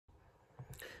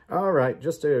All right,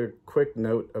 just a quick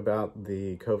note about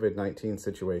the COVID-19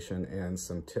 situation and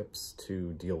some tips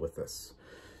to deal with this.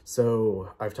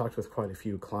 So I've talked with quite a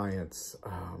few clients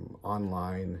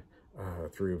online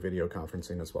through video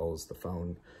conferencing as well as the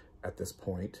phone at this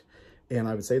point. And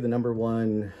I would say the number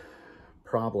one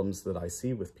problems that I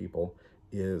see with people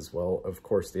is, well, of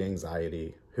course, the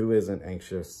anxiety. Who isn't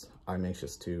anxious? I'm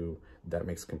anxious too. That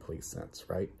makes complete sense,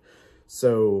 right?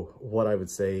 So what I would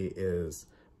say is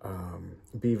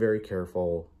be very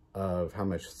careful of how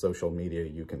much social media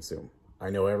you consume.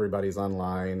 I know everybody's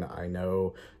online. I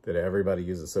know that everybody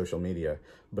uses social media,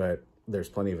 but there's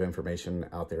plenty of information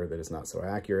out there that is not so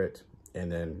accurate.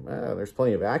 And then there's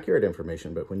plenty of accurate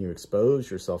information, but when you expose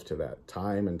yourself to that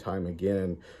time and time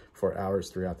again for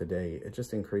hours throughout the day, it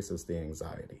just increases the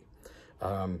anxiety,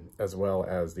 as well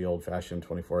as the old-fashioned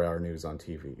 24-hour news on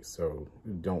TV. So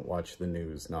don't watch the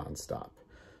news nonstop.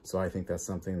 So I think that's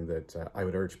something that I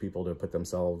would urge people to put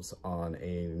themselves on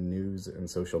a news and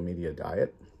social media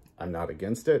diet. I'm not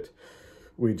against it.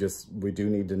 We do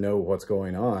need to know what's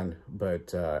going on,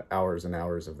 but hours and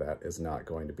hours of that is not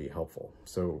going to be helpful.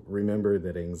 So remember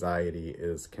that anxiety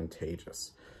is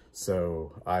contagious.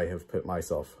 So I have put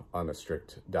myself on a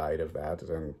strict diet of that,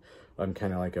 and I'm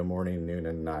kind of like a morning, noon,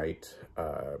 and night.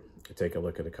 Take a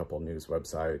look at a couple news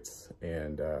websites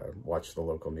and watch the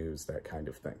local news, that kind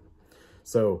of thing.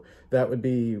 So that would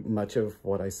be much of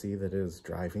what I see that is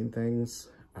driving things.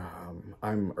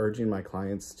 I'm urging my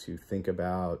clients to think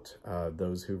about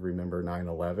those who remember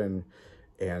 9/11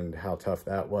 and how tough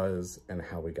that was and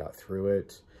how we got through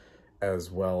it, as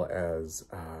well as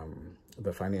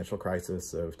the financial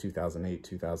crisis of 2008,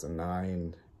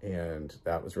 2009, and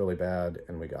that was really bad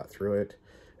and we got through it.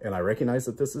 And I recognize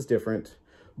that this is different,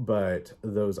 but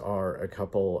those are a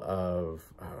couple of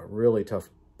really tough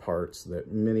parts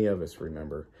that many of us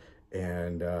remember.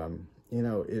 And you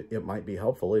know, it might be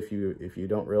helpful if you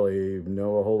don't really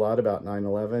know a whole lot about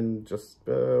 9/11, just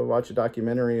watch a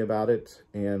documentary about it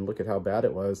and look at how bad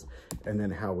it was and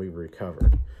then how we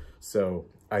recovered. So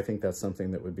I think that's something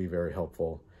that would be very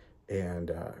helpful.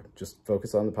 And just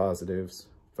focus on the positives,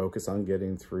 focus on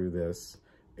getting through this,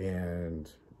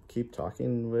 and keep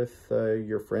talking with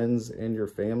your friends and your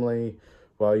family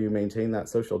while you maintain that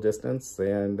social distance,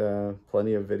 and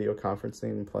plenty of video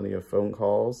conferencing, plenty of phone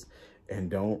calls,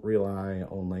 and don't rely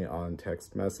only on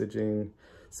text messaging.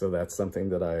 So that's something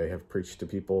that I have preached to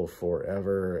people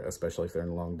forever, especially if they're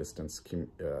in long distance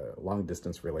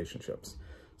relationships.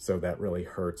 So that really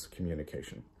hurts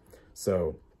communication.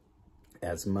 So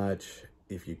as much,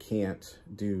 if you can't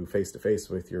do face-to-face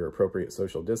with your appropriate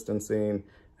social distancing,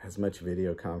 as much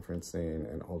video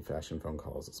conferencing and old-fashioned phone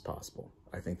calls as possible.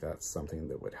 I think that's something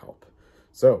that would help.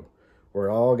 So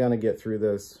we're all going to get through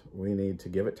this. We need to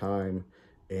give it time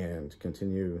and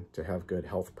continue to have good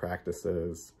health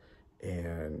practices,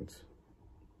 and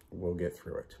we'll get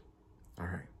through it. All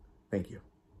right. Thank you.